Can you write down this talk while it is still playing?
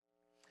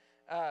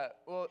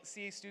Well,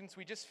 CA students,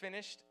 we just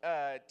finished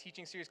a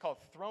teaching series called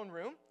Throne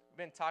Room. We've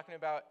been talking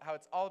about how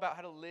it's all about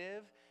how to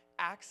live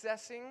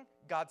accessing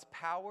God's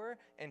power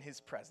and his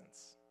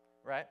presence,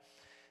 right?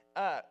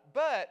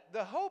 But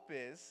the hope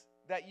is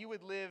that you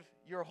would live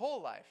your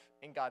whole life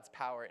in God's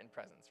power and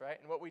presence, right?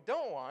 And what we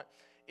don't want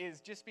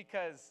is just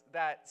because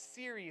that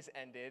series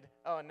ended,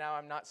 oh, now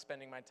I'm not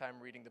spending my time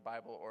reading the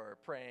Bible or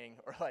praying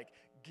or like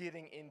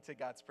getting into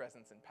God's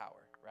presence and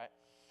power, right?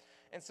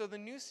 And so the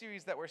new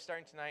series that we're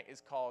starting tonight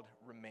is called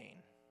Remain.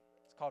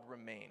 It's called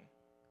Remain.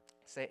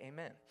 Say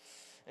amen.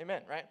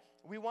 Amen, right?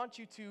 We want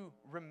you to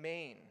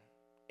remain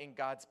in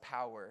God's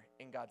power,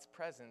 in God's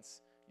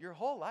presence, your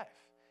whole life.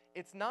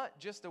 It's not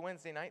just a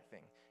Wednesday night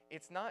thing.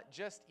 It's not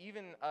just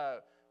even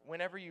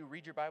whenever you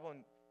read your Bible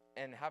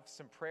and have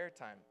some prayer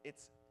time.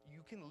 It's you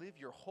can live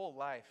your whole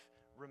life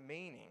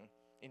remaining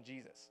in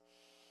Jesus.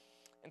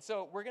 And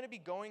so we're going to be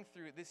going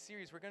through this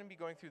series. We're going to be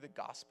going through the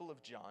Gospel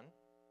of John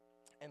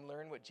and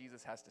learn what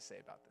Jesus has to say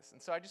about this.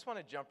 And so I just want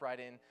to jump right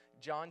in.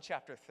 John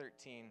chapter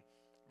 13,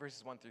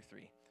 verses 1 through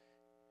 3.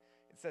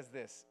 It says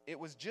this: "It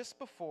was just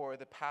before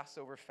the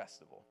Passover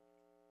festival.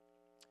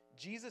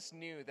 Jesus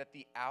knew that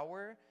the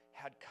hour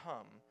had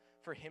come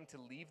for him to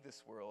leave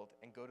this world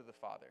and go to the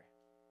Father."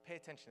 Pay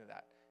attention to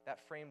that.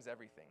 That frames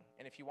everything.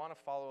 And if you want to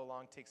follow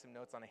along, take some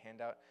notes on a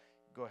handout,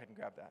 go ahead and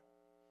grab that.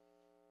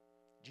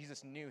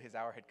 Jesus knew his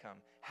hour had come.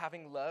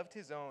 Having loved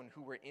his own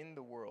who were in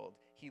the world,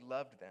 he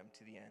loved them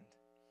to the end.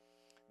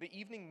 The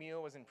evening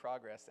meal was in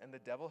progress, and the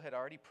devil had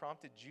already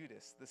prompted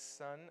Judas, the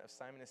son of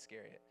Simon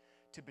Iscariot,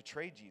 to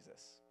betray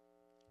Jesus.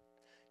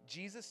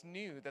 Jesus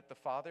knew that the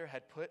Father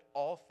had put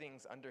all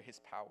things under his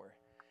power,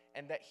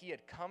 and that he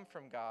had come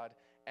from God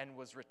and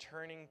was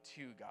returning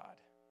to God.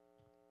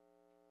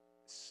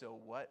 So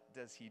what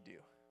does he do?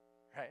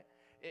 Right?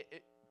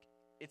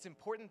 It's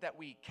important that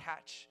we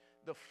catch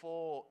the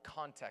full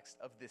context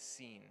of this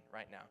scene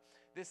right now.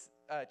 This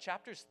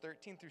chapters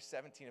 13 through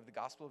 17 of the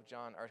Gospel of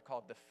John are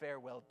called the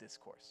farewell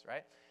discourse,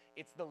 right?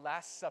 It's the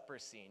Last Supper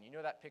scene. You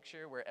know that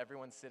picture where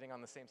everyone's sitting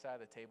on the same side of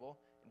the table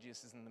and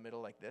Jesus is in the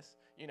middle like this?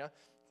 You know,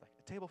 it's like,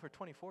 a table for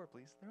 24,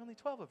 please. There are only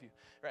 12 of you,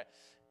 right?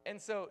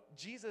 And so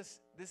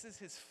Jesus, this is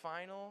his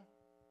final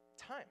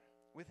time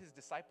with his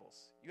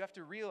disciples. You have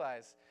to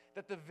realize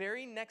that the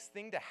very next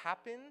thing to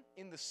happen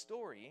in the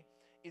story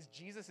is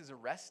Jesus is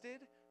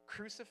arrested,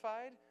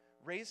 crucified,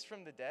 raised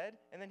from the dead,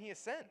 and then he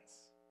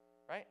ascends,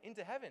 right,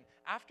 into heaven.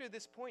 After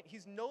this point,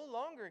 he's no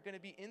longer going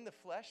to be in the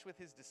flesh with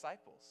his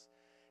disciples.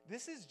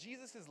 This is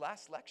Jesus'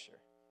 last lecture.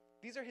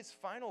 These are his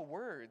final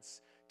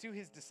words to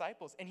his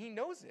disciples, and he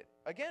knows it.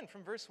 Again,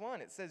 from verse 1,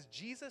 it says,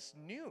 Jesus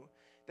knew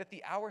that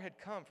the hour had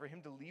come for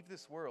him to leave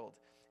this world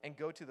and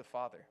go to the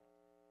Father.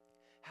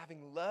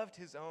 Having loved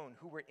his own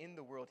who were in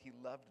the world, he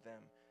loved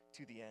them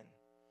to the end.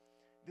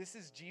 This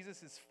is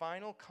Jesus'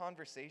 final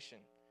conversation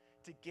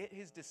to get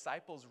his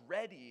disciples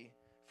ready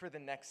for the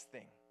next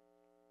thing.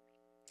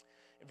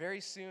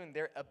 Very soon,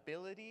 their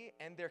ability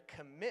and their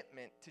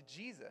commitment to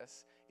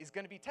Jesus is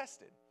going to be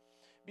tested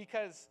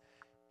because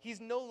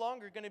he's no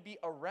longer going to be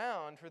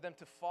around for them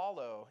to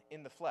follow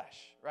in the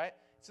flesh, right?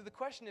 So the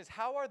question is,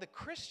 how are the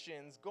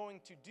Christians going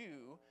to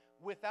do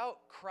without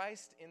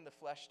Christ in the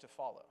flesh to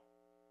follow,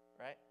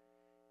 right?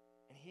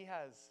 And he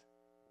has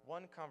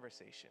one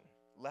conversation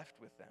left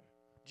with them.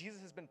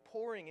 Jesus has been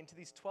pouring into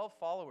these 12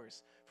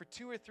 followers for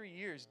 2 or 3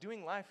 years,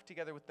 doing life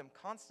together with them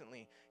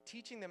constantly,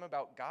 teaching them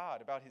about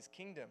God, about his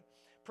kingdom,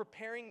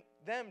 preparing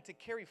them to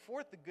carry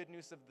forth the good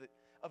news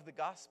of the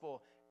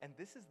gospel. And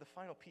this is the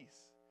final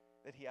piece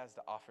that he has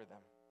to offer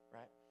them,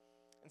 right?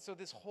 And so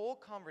this whole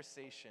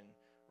conversation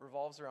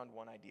revolves around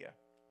one idea.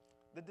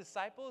 The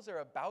disciples are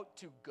about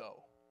to go.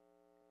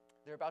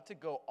 They're about to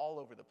go all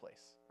over the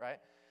place, right?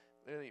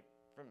 Literally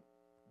from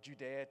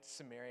Judea to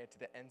Samaria to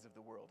the ends of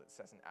the world, it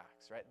says in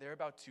Acts, right? They're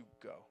about to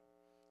go,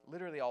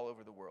 literally all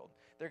over the world.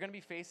 They're going to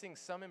be facing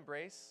some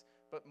embrace,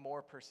 but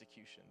more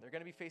persecution. They're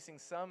going to be facing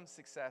some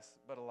success,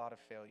 but a lot of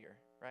failure,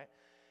 right?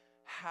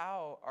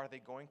 How are they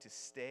going to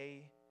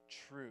stay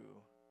true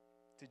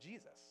to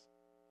Jesus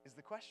is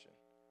the question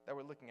that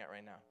we're looking at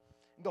right now.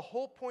 The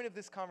whole point of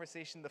this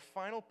conversation, the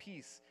final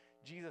piece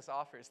Jesus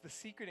offers, the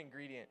secret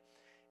ingredient,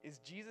 is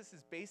Jesus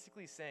is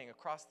basically saying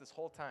across this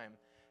whole time,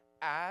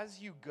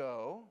 as you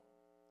go,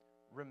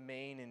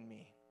 remain in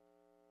me.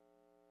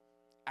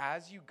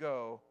 As you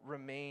go,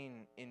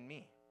 remain in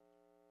me.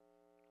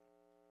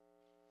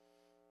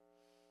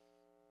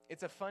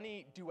 It's a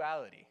funny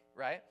duality,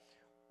 right?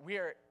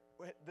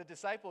 The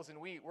disciples and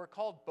we're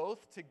called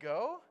both to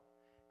go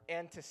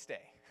and to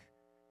stay,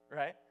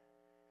 right?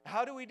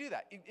 How do we do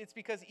that? It's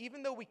because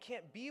even though we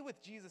can't be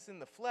with Jesus in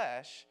the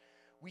flesh,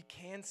 we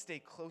can stay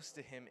close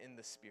to him in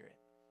the spirit.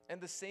 And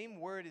the same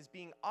word is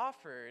being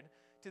offered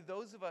to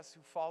those of us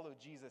who follow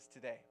Jesus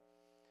today.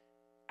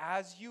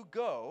 As you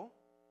go,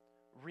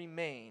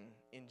 remain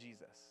in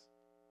Jesus.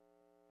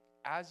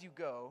 As you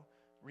go,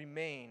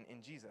 remain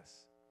in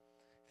Jesus.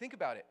 Think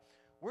about it.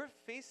 We're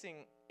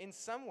facing, in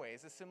some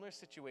ways, a similar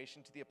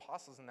situation to the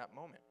apostles in that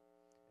moment.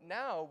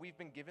 Now we've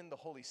been given the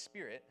Holy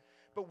Spirit,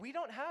 but we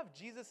don't have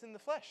Jesus in the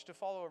flesh to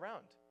follow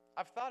around.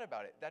 I've thought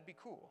about it. That'd be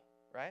cool,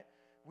 right?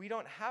 We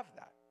don't have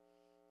that.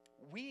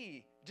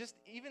 We, just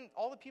even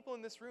all the people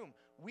in this room,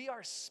 we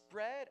are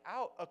spread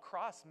out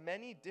across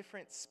many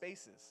different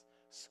spaces,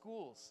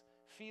 schools,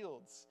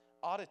 fields,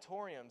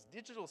 auditoriums,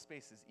 digital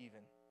spaces even.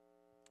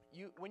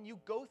 When you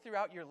go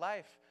throughout your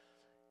life,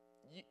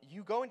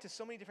 you go into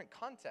so many different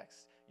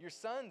contexts. Your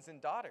sons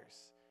and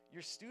daughters,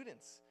 your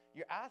students,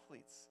 your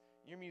athletes,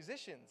 your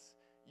musicians,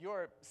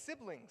 your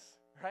siblings,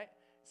 right?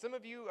 Some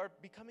of you are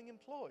becoming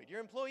employed. You're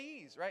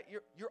employees, right?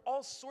 You're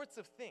all sorts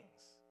of things.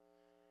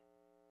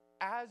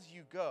 As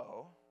you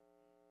go,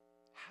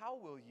 how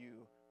will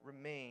you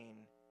remain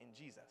in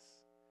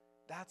Jesus?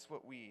 That's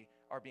what we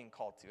are being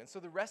called to. And so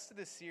the rest of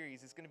this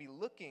series is going to be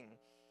looking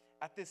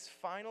at this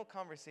final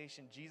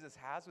conversation Jesus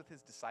has with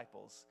his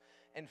disciples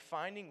and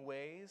finding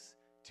ways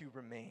to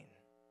remain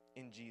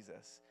in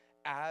Jesus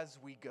as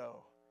we go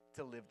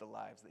to live the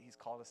lives that he's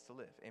called us to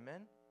live.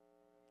 Amen?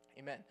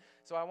 Amen.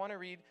 So I want to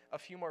read a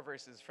few more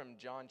verses from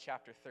John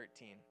chapter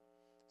 13.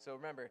 So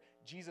remember,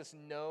 Jesus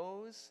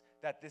knows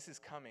that this is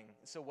coming.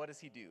 So what does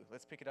he do?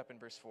 Let's pick it up in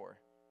verse 4.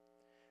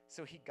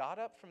 So he got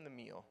up from the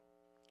meal,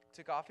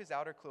 took off his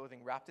outer clothing,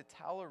 wrapped a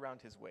towel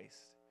around his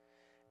waist.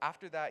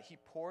 After that, he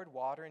poured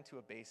water into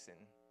a basin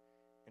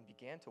and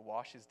began to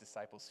wash his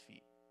disciples'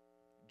 feet,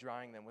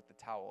 drying them with the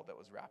towel that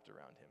was wrapped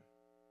around him.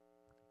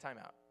 Time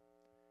out.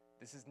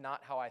 This is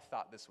not how I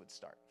thought this would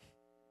start,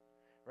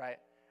 right?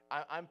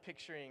 I'm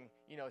picturing,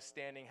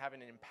 standing,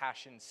 having an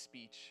impassioned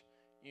speech,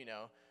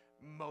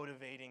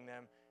 motivating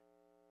them.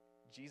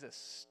 Jesus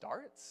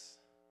starts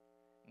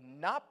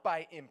not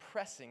by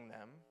impressing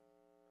them,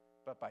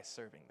 but by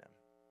serving them.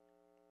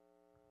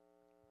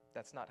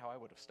 That's not how I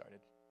would have started,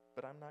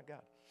 but I'm not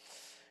God.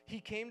 He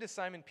came to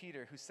Simon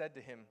Peter, who said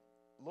to him,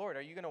 "Lord,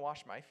 are you going to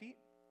wash my feet?"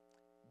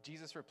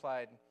 Jesus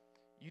replied,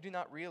 "You do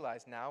not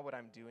realize now what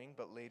I'm doing,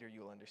 but later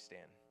you will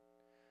understand."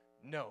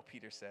 "No,"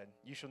 Peter said,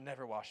 "you shall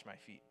never wash my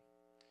feet."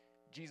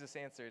 Jesus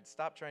answered,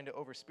 "Stop trying to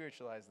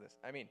over-spiritualize this.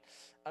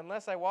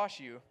 Unless I wash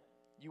you,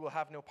 you will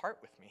have no part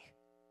with me,"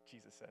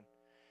 Jesus said.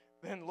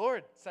 "Then,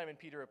 Lord," Simon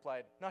Peter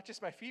replied, "not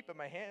just my feet, but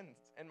my hands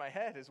and my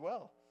head as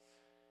well."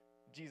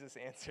 Jesus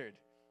answered,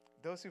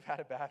 "Those who've had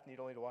a bath need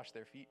only to wash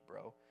their feet,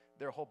 bro.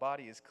 Their whole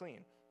body is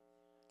clean.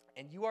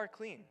 And you are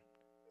clean,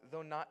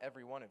 though not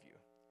every one of you."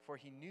 For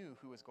he knew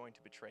who was going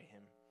to betray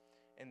him,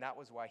 and that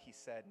was why he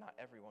said not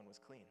everyone was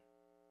clean.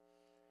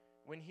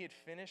 When he had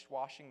finished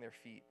washing their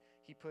feet,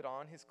 he put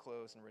on his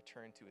clothes and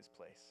returned to his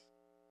place.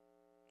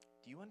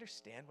 "Do you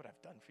understand what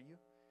I've done for you?"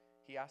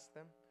 he asked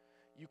them.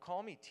 "You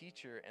call me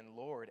teacher and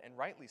Lord, and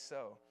rightly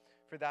so,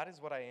 for that is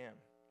what I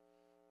am.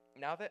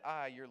 Now that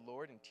I, your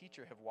Lord and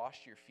teacher, have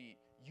washed your feet,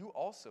 you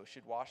also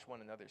should wash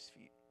one another's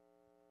feet.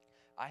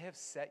 I have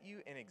set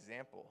you an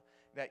example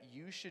that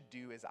you should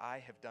do as I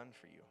have done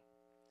for you.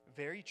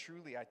 Very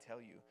truly I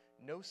tell you,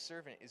 no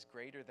servant is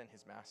greater than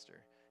his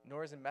master,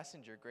 nor is a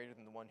messenger greater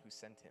than the one who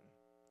sent him.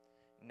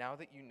 Now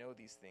that you know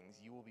these things,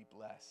 you will be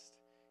blessed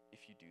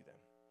if you do them."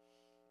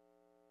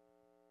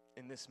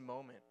 In this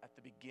moment, at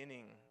the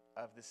beginning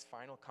of this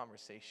final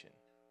conversation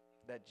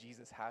that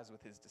Jesus has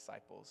with his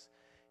disciples,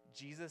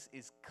 Jesus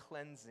is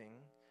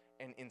cleansing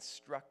and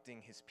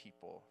instructing his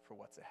people for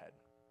what's ahead.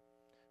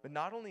 But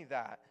not only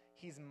that,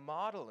 he's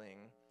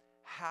modeling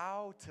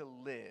how to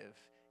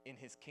live in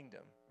his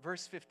kingdom.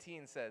 Verse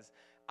 15 says,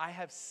 "I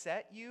have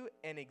set you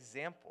an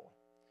example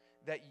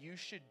that you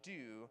should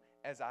do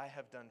as I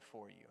have done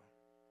for you."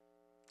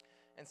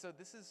 And so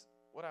this is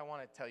what I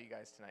want to tell you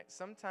guys tonight.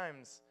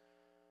 Sometimes,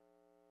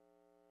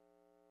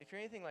 if you're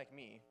anything like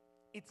me,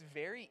 it's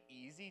very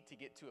easy to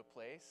get to a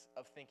place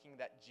of thinking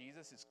that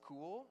Jesus is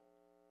cool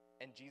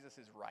and Jesus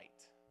is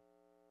right.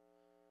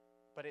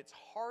 But it's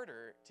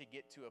harder to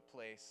get to a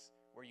place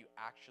where you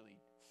actually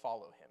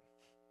follow him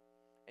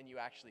and you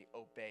actually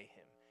obey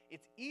him.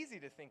 It's easy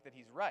to think that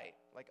he's right.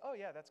 Like, oh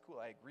yeah, that's cool,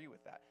 I agree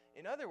with that.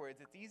 In other words,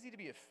 it's easy to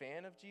be a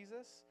fan of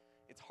Jesus.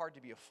 It's hard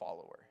to be a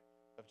follower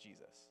of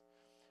Jesus.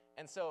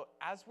 And so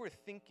as we're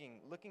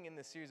looking in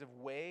this series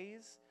of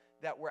ways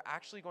that we're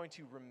actually going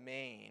to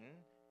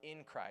remain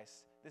in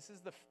Christ, this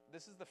is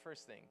the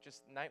first thing.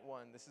 Just night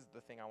one, this is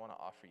the thing I want to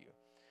offer you.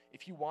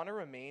 If you want to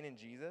remain in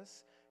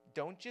Jesus,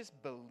 don't just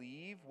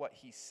believe what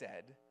he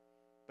said,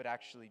 but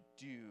actually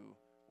do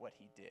what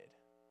he did.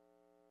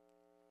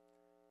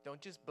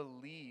 Don't just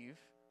believe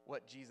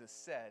what Jesus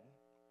said,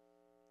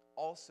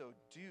 also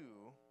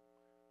do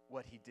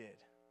what he did.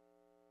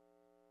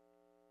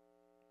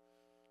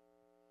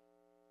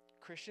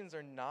 Christians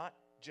are not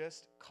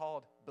just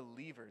called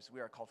believers, we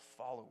are called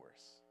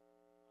followers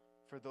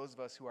for those of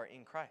us who are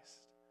in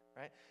Christ,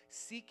 right?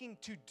 Seeking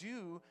to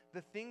do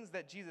the things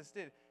that Jesus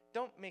did.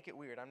 Don't make it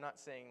weird. I'm not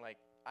saying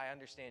I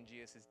understand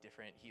Jesus is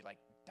different. He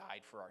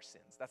died for our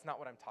sins. That's not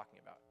what I'm talking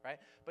about, right?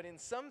 But in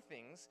some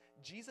things,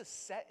 Jesus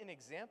set an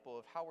example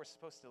of how we're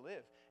supposed to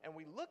live. And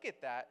we look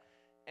at that,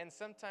 and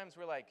sometimes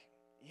we're like,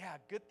 yeah,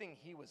 good thing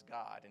he was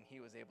God and he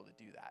was able to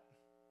do that.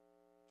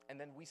 And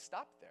then we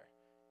stop there,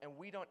 and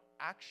we don't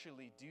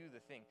actually do the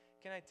thing.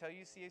 Can I tell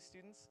you, CA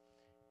students,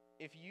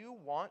 if you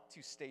want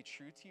to stay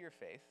true to your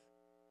faith,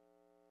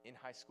 in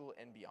high school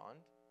and beyond,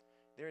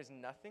 there is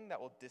nothing that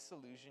will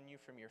disillusion you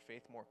from your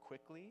faith more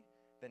quickly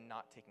than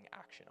not taking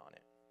action on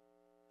it.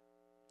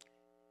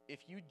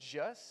 If you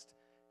just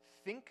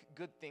think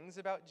good things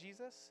about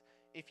Jesus,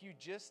 if you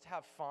just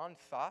have fond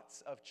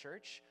thoughts of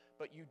church,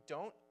 but you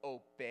don't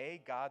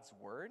obey God's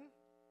word,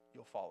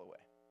 you'll fall away.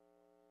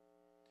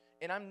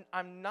 And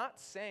I'm not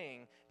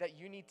saying that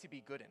you need to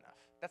be good enough.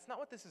 That's not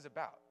what this is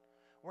about.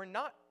 We're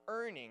not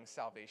earning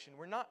salvation.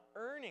 We're not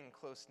earning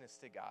closeness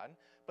to God,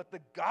 but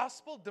the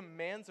gospel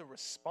demands a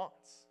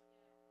response.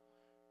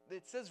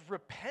 It says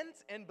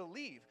repent and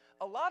believe.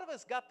 A lot of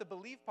us got the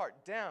believe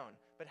part down,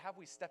 but have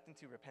we stepped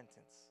into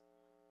repentance?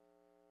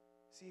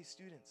 See,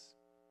 students,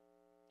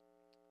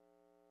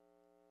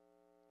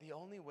 the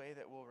only way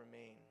that we'll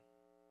remain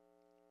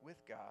with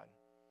God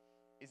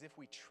is if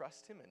we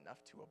trust him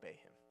enough to obey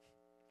him,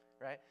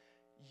 right?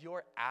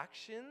 Your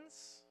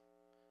actions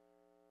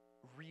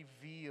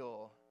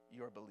reveal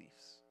your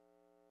beliefs.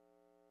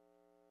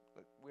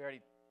 Look, we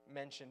already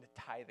mentioned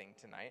tithing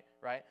tonight,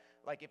 right?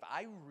 Like if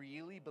I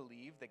really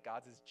believe that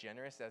God's as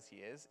generous as he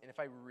is, and if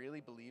I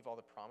really believe all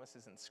the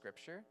promises in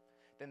Scripture,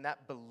 then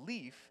that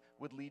belief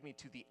would lead me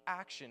to the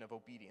action of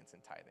obedience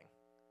and tithing.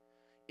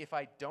 If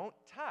I don't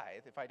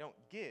tithe, if I don't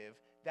give,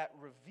 that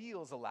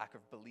reveals a lack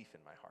of belief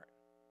in my heart.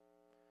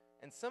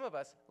 And some of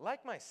us,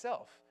 like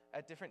myself,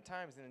 at different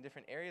times and in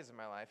different areas of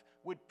my life,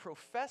 would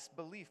profess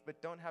belief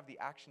but don't have the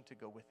action to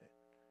go with it.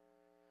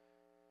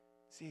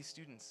 See,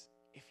 students,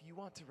 if you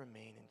want to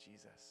remain in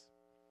Jesus,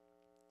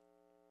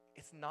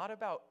 it's not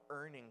about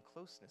earning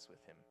closeness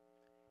with him.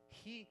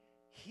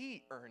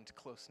 He earned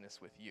closeness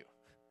with you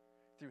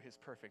through his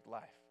perfect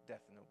life,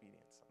 death, and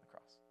obedience on the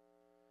cross.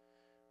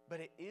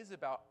 But it is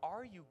about,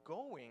 are you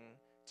going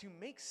to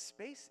make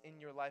space in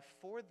your life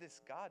for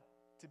this God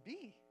to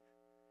be?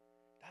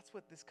 That's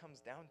what this comes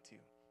down to.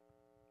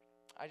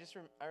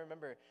 I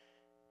remember,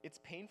 it's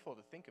painful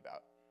to think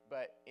about,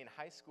 but in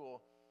high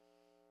school,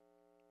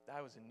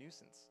 I was a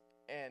nuisance.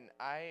 And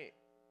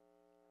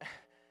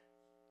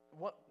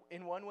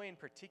in one way in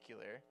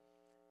particular,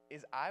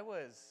 is I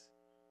was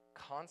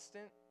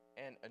constant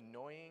and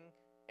annoying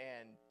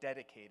and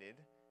dedicated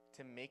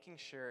to making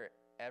sure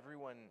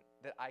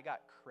that I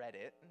got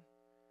credit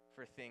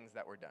for things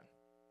that were done.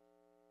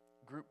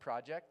 Group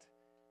project,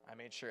 I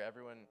made sure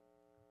everyone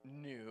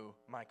knew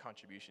my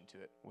contribution to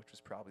it, which was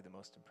probably the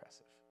most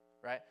impressive,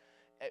 right?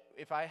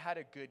 If I had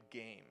a good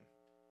game,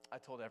 I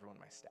told everyone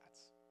my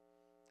stats.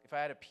 If I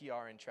had a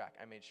PR in track,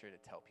 I made sure to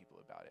tell people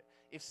about it.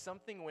 If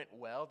something went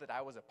well that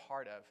I was a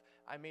part of,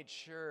 I made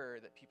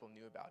sure that people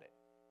knew about it.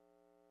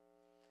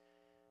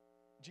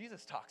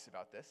 Jesus talks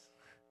about this,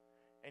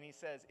 and he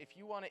says, if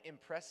you want to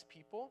impress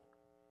people,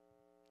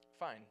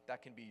 fine,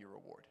 that can be your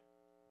reward.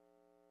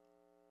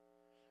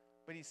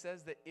 But he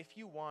says that if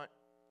you want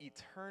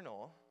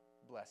eternal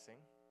blessing,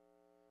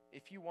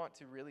 if you want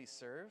to really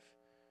serve,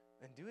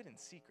 then do it in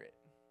secret.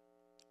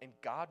 And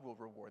God will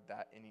reward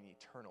that in an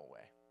eternal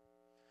way.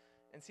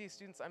 And see,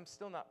 students, I'm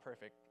still not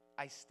perfect.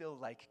 I still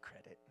like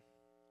credit.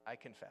 I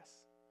confess.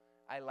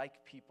 I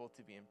like people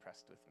to be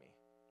impressed with me.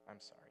 I'm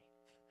sorry.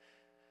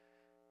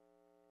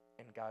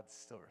 And God's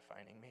still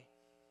refining me.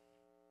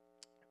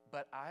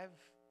 But I've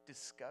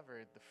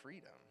discovered the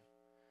freedom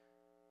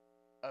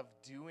of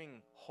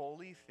doing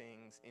holy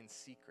things in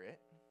secret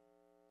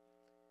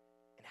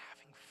and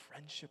having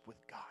friendship with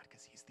God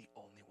because he's the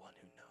only one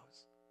who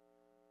knows.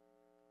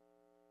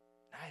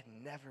 And I had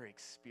never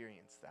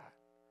experienced that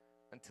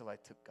until I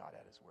took God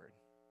at his word.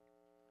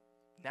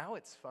 Now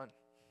it's fun.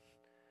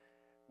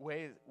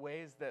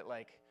 Ways that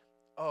like,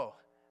 oh,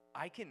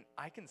 I can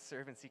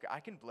serve in secret. I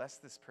can bless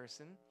this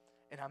person,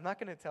 and I'm not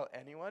going to tell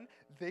anyone.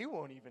 They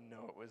won't even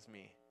know it was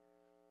me.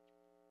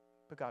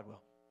 But God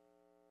will.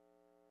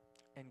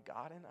 And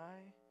God and I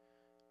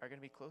are going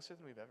to be closer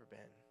than we've ever been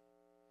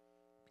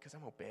because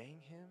I'm obeying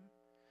him,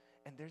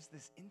 and there's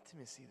this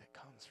intimacy that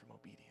comes from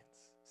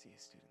obedience. See,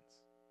 students,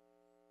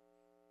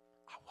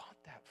 I want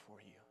that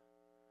for you.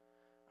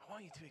 I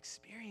want you to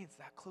experience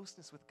that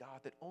closeness with God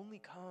that only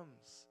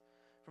comes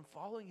from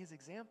following his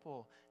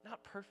example,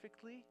 not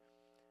perfectly,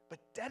 but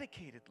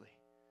dedicatedly.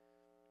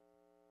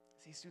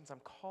 See, students,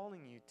 I'm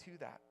calling you to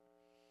that.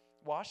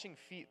 Washing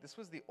feet, this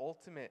was the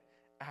ultimate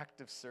act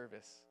of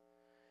service.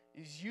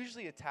 It was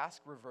usually a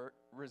task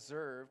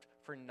reserved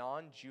for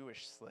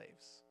non-Jewish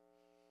slaves.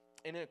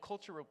 And in a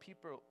culture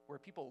where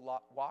people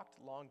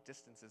walked long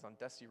distances on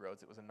dusty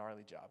roads, it was a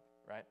gnarly job,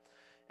 right?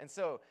 And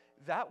so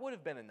that would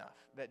have been enough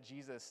that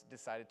Jesus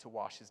decided to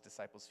wash his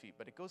disciples' feet,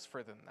 but it goes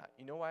further than that.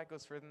 You know why it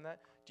goes further than that?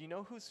 Do you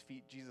know whose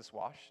feet Jesus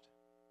washed?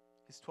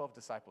 His 12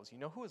 disciples. You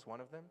know who was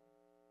one of them?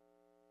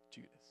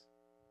 Judas.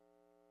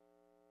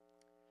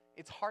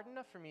 It's hard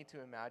enough for me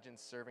to imagine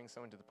serving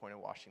someone to the point of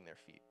washing their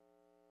feet.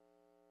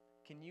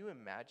 Can you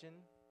imagine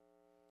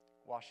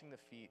washing the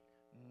feet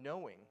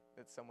knowing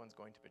that someone's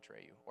going to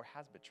betray you or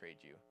has betrayed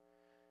you?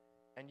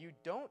 And you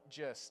don't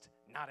just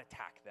not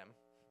attack them.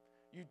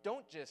 You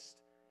don't just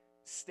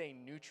stay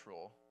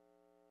neutral,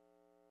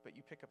 but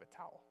you pick up a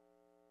towel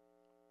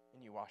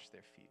and you wash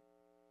their feet.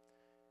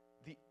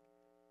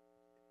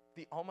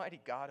 The Almighty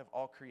God of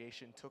all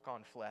creation took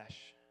on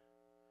flesh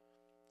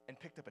and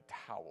picked up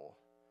a towel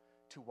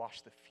to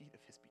wash the feet of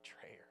his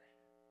betrayer.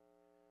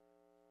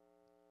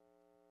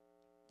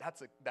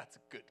 That's a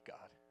good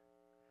God.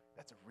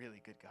 That's a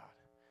really good God.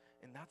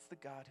 And that's the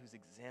God whose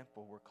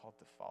example we're called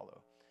to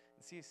follow.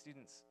 And see,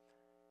 students,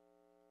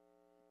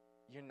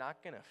 you're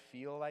not going to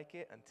feel like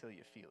it until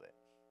you feel it,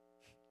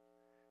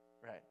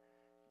 right?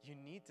 You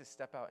need to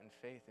step out in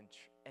faith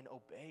and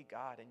obey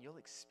God, and you'll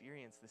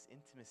experience this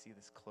intimacy,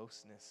 this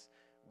closeness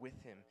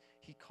with him.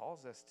 He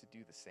calls us to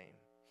do the same.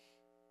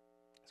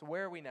 So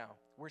where are we now?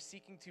 We're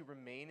seeking to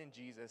remain in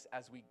Jesus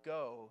as we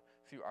go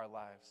through our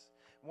lives.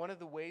 One of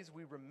the ways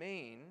we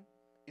remain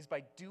is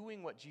by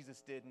doing what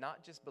Jesus did,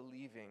 not just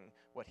believing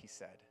what he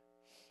said.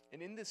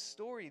 And in this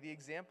story, the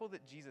example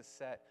that Jesus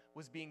set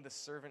was being the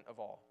servant of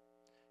all.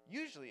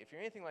 Usually, if you're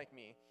anything like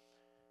me,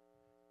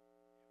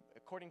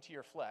 according to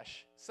your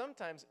flesh,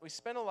 sometimes we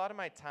spend a lot of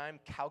my time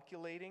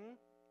calculating,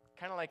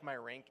 kind of like my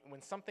rank,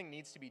 when something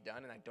needs to be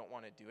done and I don't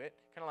want to do it,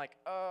 kind of like,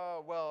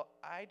 oh, well,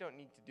 I don't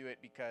need to do it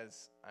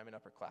because I'm an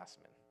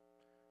upperclassman,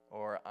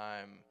 or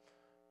I'm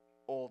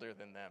older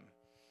than them,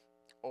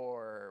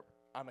 or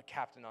I'm a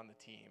captain on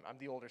the team, I'm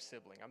the older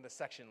sibling, I'm the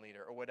section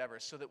leader, or whatever,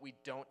 so that we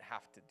don't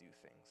have to do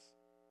things.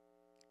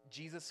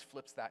 Jesus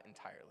flips that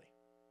entirely.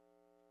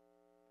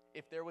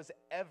 If there was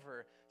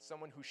ever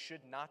someone who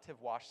should not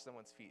have washed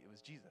someone's feet, it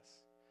was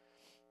Jesus.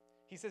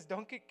 He says,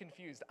 don't get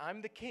confused.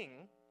 I'm the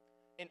king,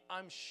 and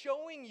I'm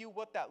showing you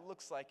what that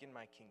looks like in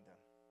my kingdom.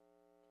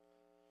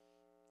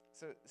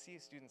 So, see,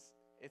 students,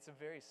 it's a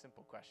very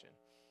simple question.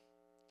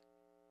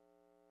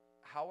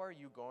 How are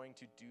you going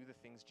to do the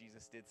things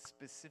Jesus did?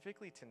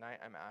 Specifically tonight,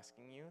 I'm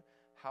asking you,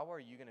 how are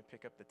you going to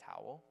pick up the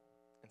towel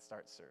and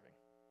start serving?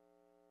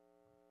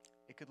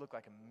 It could look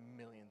like a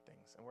million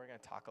things, and we're going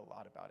to talk a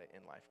lot about it in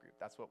Life Group.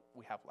 That's what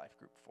we have Life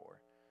Group for.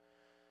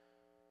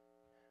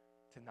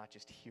 To not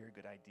just hear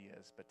good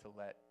ideas, but to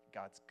let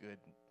God's good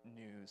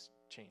news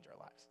change our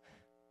lives,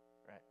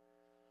 right?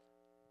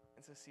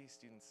 And so see,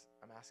 students,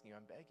 I'm asking you,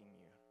 I'm begging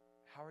you,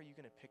 how are you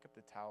going to pick up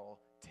the towel,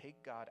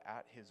 take God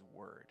at his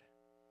word,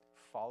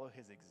 follow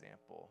his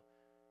example,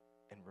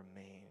 and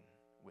remain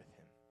with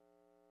him?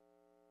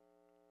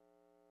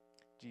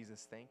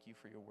 Jesus, thank you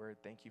for your word.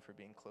 Thank you for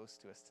being close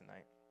to us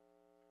tonight.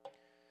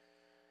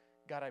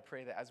 God, I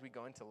pray that as we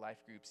go into life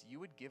groups, you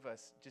would give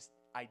us just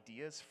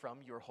ideas from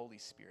your Holy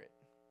Spirit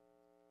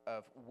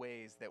of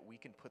ways that we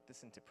can put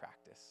this into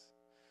practice.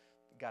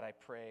 God, I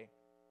pray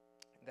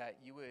that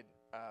you would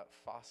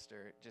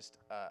foster just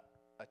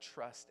a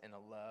trust and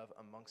a love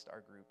amongst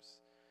our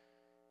groups,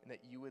 and that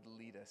you would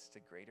lead us to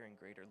greater and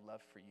greater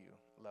love for you,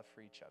 love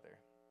for each other,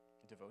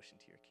 devotion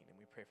to your kingdom.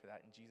 We pray for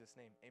that in Jesus'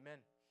 name. Amen.